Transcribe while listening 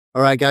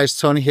All right, guys,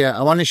 Tony here.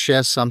 I want to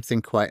share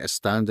something quite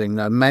astounding.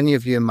 Now, many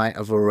of you might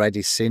have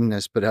already seen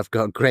this, but I've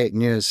got great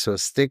news. So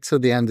stick to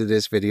the end of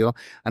this video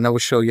and I will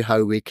show you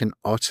how we can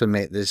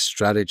automate this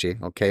strategy.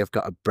 Okay, I've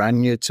got a brand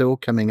new tool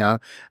coming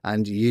out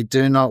and you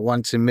do not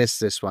want to miss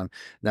this one.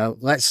 Now,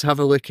 let's have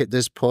a look at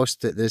this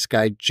post that this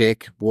guy,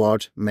 Jake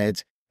Ward,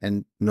 made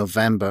in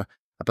November,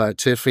 about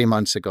 2 or 3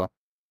 months ago.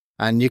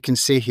 And you can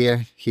see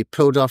here, he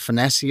pulled off an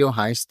SEO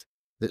heist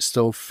that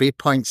stole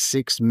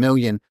 3.6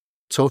 million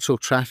total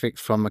traffic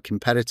from a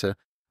competitor.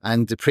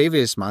 And the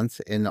previous month,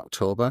 in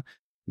October,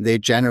 they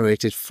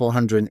generated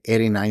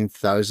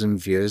 489,000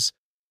 views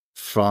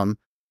from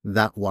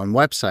that one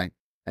website.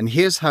 And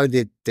here's how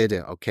they did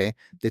it, okay?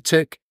 They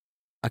took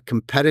a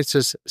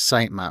competitor's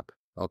sitemap,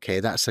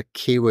 okay? That's a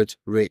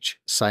keyword-rich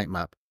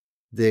sitemap.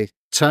 They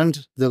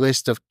turned the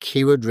list of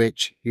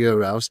keyword-rich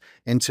URLs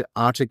into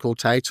article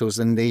titles,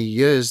 and they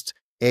used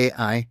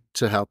AI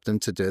to help them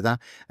to do that.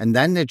 And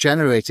then they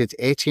generated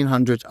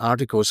 1,800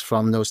 articles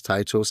from those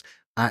titles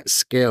at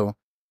scale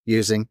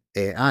using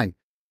AI.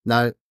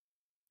 Now,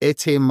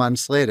 18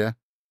 months later,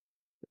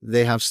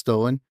 they have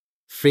stolen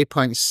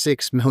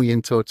 3.6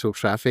 million total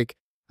traffic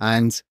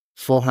and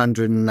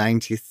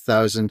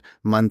 490,000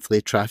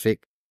 monthly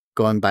traffic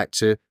going back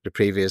to the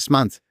previous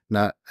month.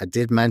 Now, I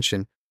did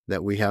mention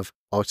that we have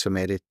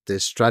automated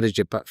this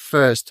strategy, but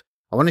first,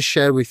 I want to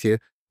share with you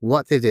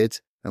what they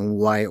did and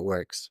why it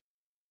works.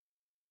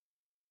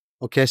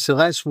 Okay, so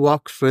let's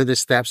walk through the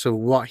steps of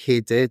what he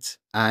did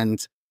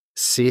and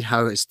see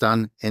how it's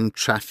done in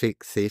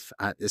Traffic Thief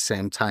at the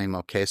same time.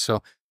 Okay,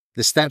 so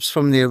the steps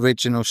from the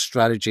original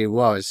strategy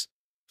was,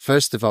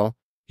 first of all,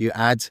 you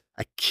add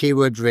a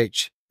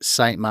keyword-rich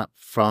sitemap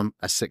from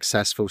a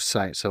successful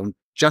site. So I'm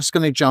just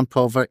going to jump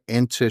over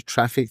into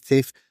Traffic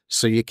Thief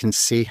so you can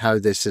see how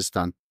this is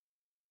done.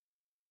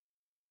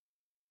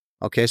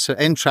 Okay, so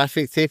in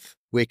Traffic Thief,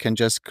 we can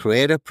just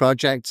create a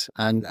project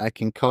and I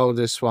can call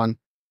this one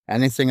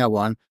anything I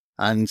want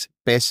and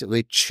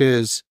basically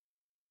choose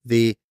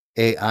the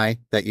AI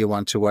that you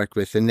want to work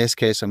with. In this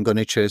case, I'm going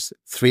to choose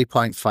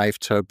 3.5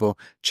 Turbo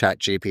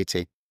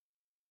ChatGPT.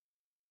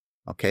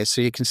 Okay,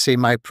 so you can see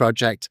my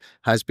project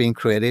has been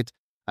created.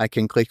 I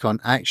can click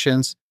on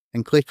Actions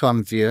and click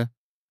on View.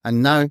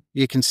 And now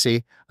you can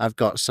see I've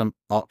got some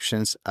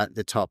options at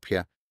the top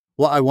here.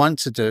 What I want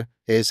to do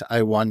is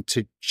I want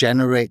to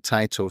generate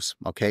titles.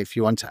 Okay, if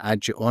you want to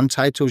add your own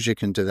titles, you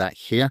can do that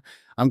here.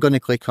 I'm going to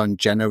click on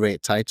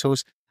Generate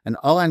Titles. And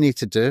all I need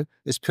to do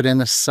is put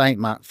in a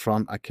sitemap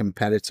from a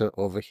competitor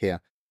over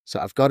here. So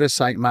I've got a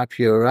sitemap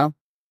URL.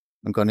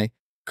 I'm going to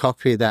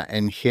copy that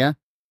in here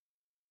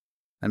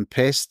and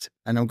paste.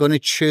 And I'm going to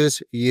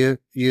choose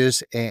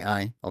Use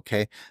AI.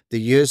 Okay,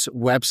 the use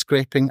web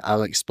scraping,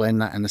 I'll explain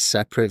that in a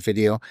separate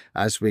video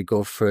as we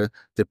go through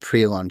the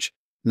pre-launch.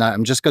 Now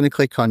I'm just going to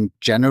click on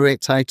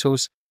Generate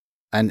Titles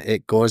and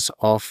it goes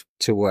off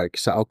to work.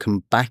 So I'll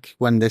come back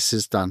when this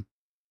is done.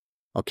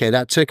 Okay,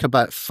 that took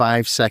about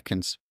 5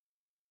 seconds.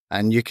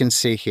 And you can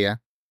see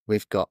here,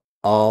 we've got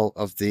all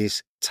of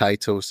these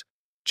titles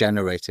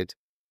generated.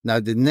 Now,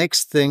 the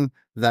next thing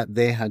that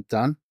they had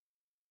done,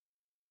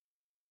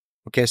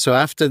 okay, so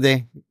after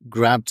they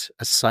grabbed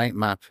a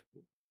sitemap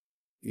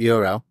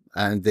URL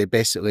and they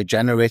basically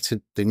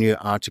generated the new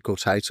article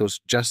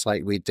titles, just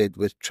like we did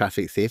with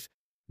Traffic Thief,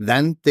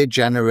 then they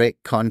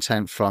generate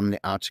content from the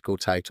article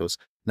titles.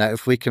 Now,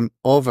 if we come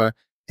over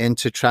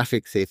into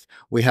Traffic Thief,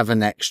 we have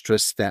an extra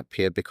step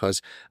here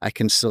because I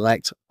can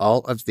select all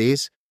of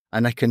these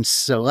and I can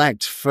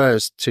select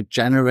first to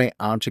generate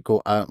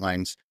article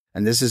outlines.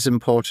 And this is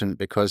important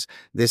because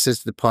this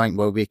is the point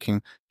where we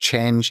can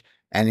change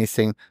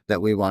anything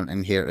that we want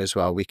in here as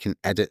well. We can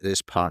edit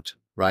this part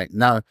right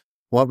now.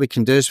 What we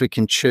can do is we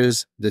can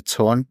choose the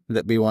tone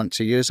that we want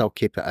to use. I'll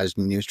keep it as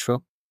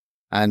neutral.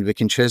 And we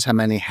can choose how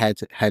many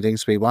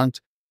headings we want.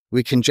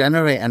 We can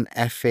generate an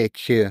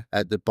FAQ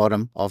at the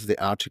bottom of the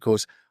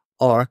articles,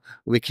 or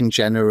we can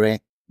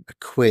generate a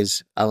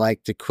quiz. I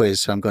like the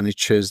quiz, so I'm going to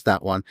choose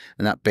that one.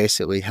 And that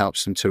basically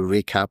helps them to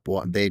recap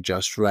what they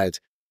just read.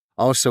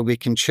 Also, we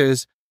can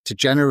choose to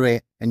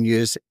generate and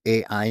use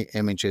AI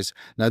images.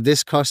 Now,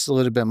 this costs a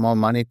little bit more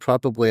money,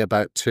 probably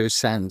about 2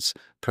 cents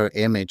per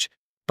image.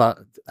 But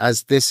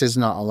as this is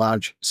not a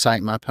large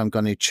sitemap, I'm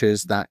going to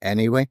choose that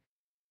anyway.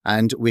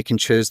 And we can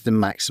choose the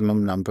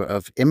maximum number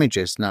of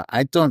images. Now,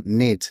 I don't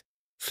need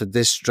for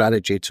this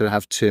strategy to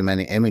have too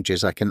many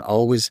images. I can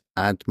always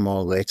add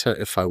more later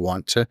if I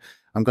want to.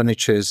 I'm going to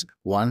choose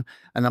 1,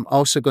 and I'm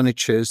also going to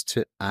choose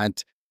to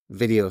add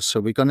videos. So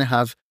we're going to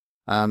have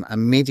a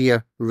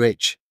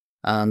media-rich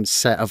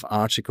set of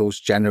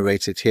articles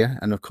generated here.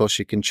 And of course,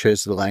 you can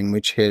choose the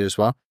language here as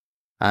well.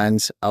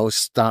 And I'll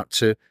start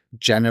to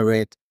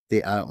generate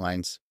the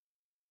outlines.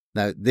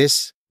 Now,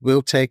 this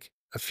will take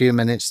a few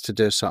minutes to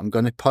do, so I'm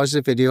going to pause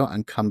the video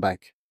and come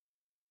back.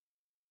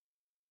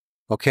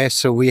 Okay,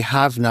 so we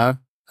have now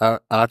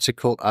our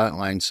article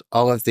outlines.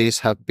 All of these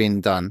have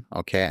been done,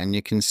 okay, and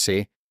you can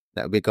see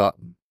that we got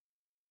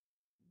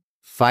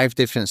 5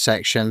 different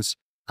sections,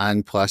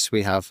 and plus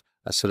we have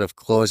a sort of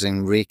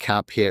closing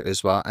recap here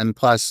as well, and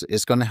plus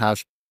it's going to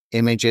have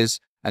images,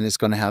 and it's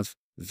going to have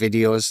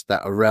videos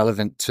that are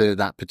relevant to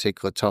that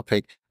particular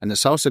topic. And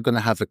it's also going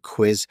to have a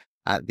quiz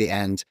at the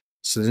end.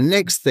 So the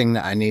next thing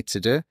that I need to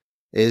do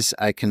is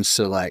I can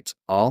select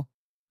all,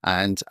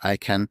 and I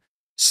can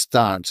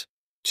start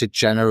to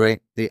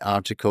generate the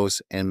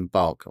articles in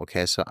bulk.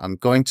 Okay, so I'm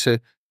going to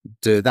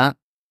do that,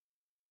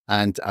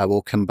 and I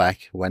will come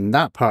back when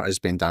that part has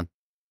been done.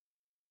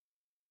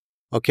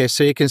 Okay,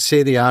 so you can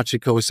see the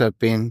articles have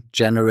been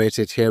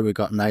generated here. We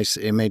got nice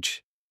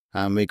image,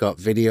 and we got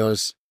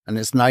videos, and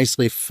it's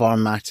nicely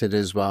formatted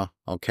as well.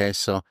 Okay,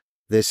 so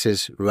this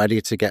is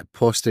ready to get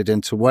posted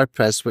into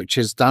WordPress, which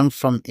is done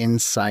from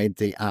inside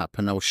the app,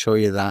 and I'll show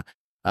you that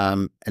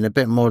in a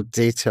bit more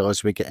detail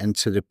as we get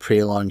into the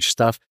pre-launch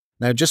stuff.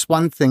 Now, just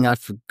one thing I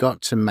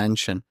forgot to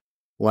mention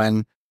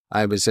when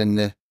I was in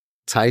the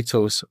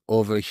titles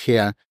over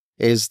here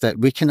is that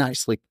we can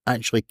actually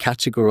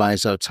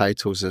categorize our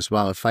titles as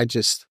well. If I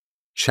just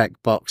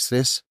checkbox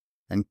this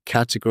and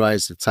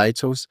categorize the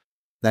titles,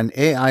 then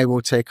AI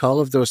will take all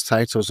of those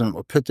titles and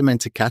will put them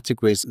into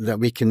categories that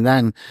we can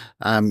then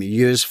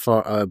use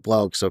for our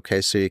blogs.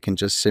 Okay, so you can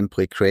just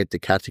simply create the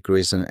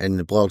categories in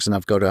the blogs, and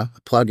I've got a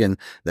plugin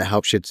that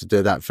helps you to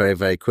do that very,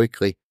 very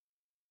quickly.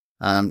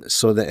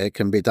 So that it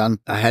can be done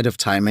ahead of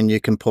time, and you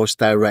can post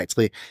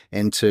directly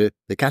into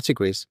the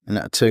categories. And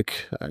it took,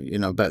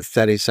 about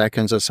 30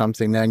 seconds or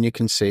something there, and you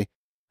can see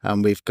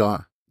we've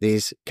got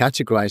these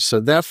categorized. So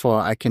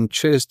therefore, I can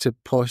choose to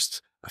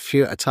post a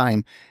few at a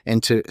time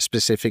into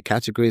specific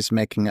categories,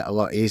 making it a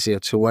lot easier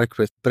to work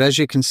with. But as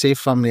you can see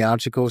from the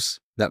articles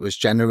that was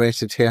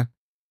generated here,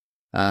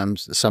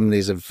 some of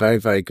these are very,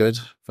 very good.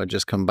 If I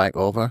just come back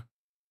over,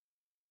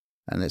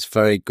 and it's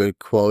very good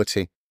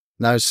quality.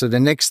 Now, so the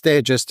next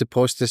stage is to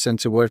post this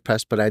into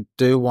WordPress, but I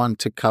do want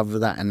to cover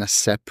that in a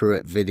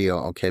separate video,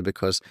 okay,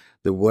 because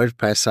the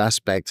WordPress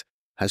aspect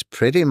has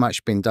pretty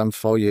much been done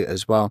for you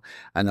as well.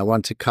 And I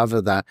want to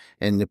cover that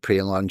in the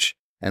pre-launch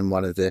in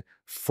one of the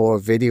 4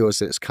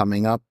 videos that's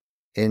coming up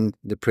in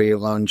the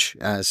pre-launch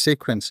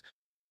sequence.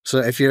 So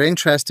if you're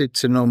interested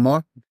to know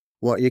more,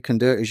 what you can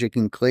do is you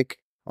can click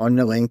on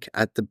the link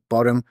at the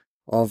bottom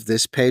of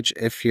this page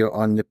if you're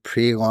on the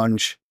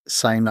pre-launch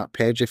sign up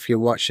page. If you're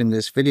watching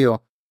this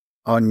video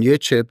on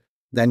YouTube,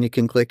 then you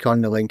can click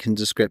on the link in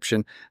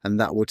description, and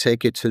that will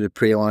take you to the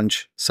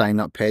pre-launch sign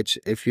up page.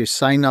 If you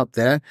sign up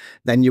there,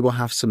 then you will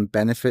have some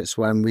benefits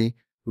when we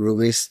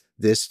release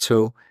this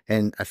tool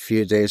in a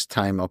few days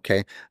time.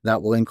 Okay,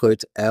 that will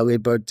include early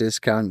bird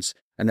discounts,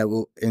 and it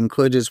will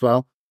include as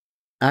well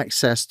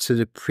access to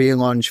the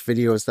pre-launch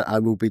videos that I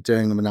will be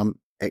doing when I'm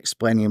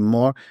explaining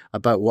more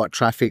about what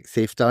Traffic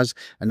Thief does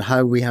and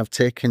how we have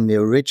taken the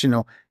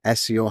original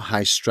SEO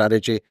Heist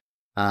strategy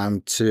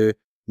to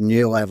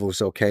new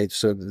levels. Okay,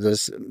 so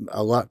there's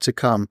a lot to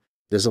come.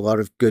 There's a lot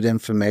of good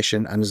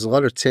information, and there's a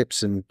lot of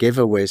tips and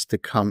giveaways to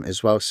come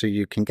as well. So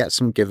you can get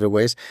some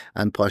giveaways,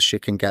 and plus you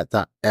can get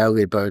that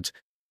early bird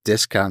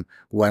discount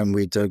when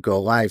we do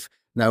go live.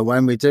 Now,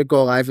 when we do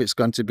go live, it's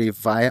going to be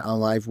via a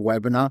live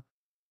webinar,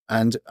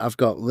 and I've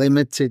got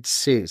limited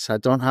seats. I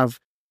don't have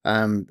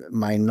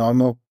my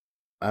normal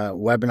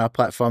webinar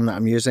platform that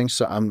I'm using,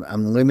 so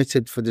I'm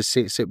limited for the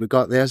seats that we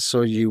got there.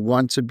 So you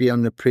want to be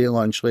on the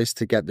pre-launch list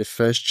to get the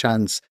first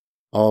chance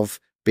of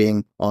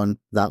being on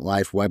that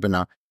live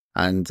webinar,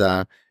 and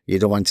you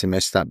don't want to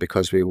miss that,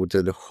 because we will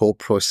do the whole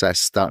process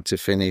start to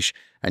finish,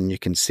 and you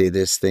can see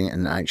this thing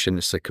in action.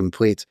 It's a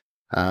complete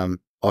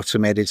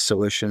automated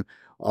solution,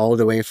 all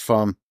the way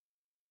from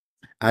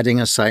adding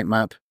a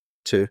sitemap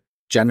to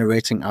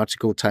generating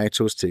article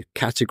titles to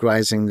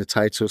categorizing the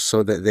titles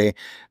so that they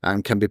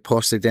can be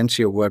posted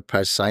into your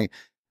WordPress site.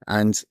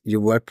 And your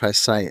WordPress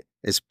site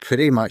is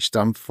pretty much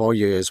done for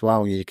you as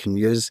well. You can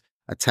use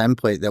a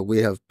template that we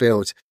have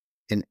built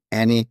in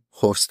any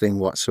hosting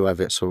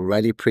whatsoever. It's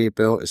already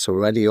pre-built, it's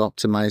already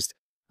optimized,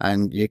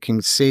 and you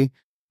can see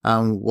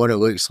what it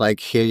looks like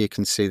here. You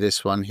can see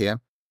this one here,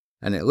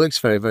 and it looks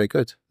very, very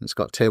good. It's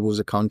got tables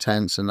of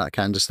contents and that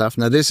kind of stuff.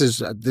 Now, this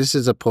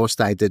is a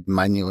post I did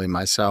manually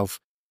myself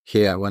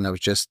here when I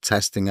was just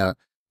testing out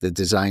the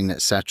design,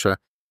 etc.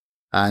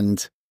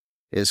 And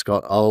it's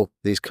got all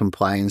these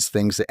compliance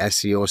things. The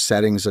SEO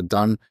settings are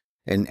done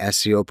in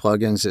SEO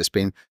plugins. It's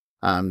been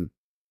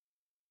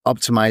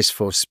optimized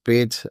for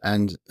speed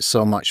and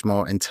so much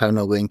more.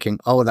 Internal linking,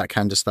 all of that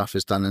kind of stuff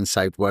is done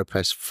inside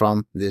WordPress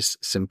from this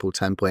simple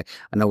template.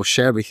 And I will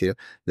share with you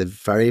the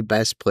very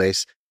best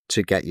place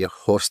to get your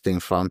hosting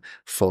from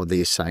for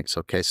these sites.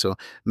 Okay, so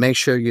make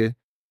sure you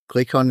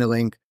click on the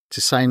link to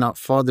sign up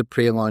for the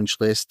pre-launch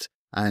list,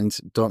 and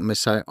don't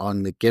miss out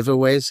on the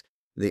giveaways,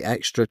 the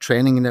extra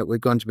training that we're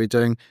going to be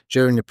doing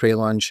during the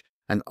pre-launch,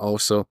 and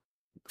also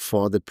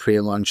for the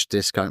pre-launch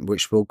discount,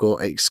 which will go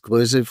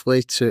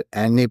exclusively to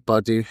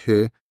anybody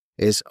who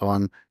is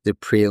on the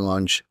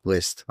pre-launch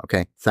list.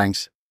 Okay,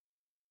 thanks.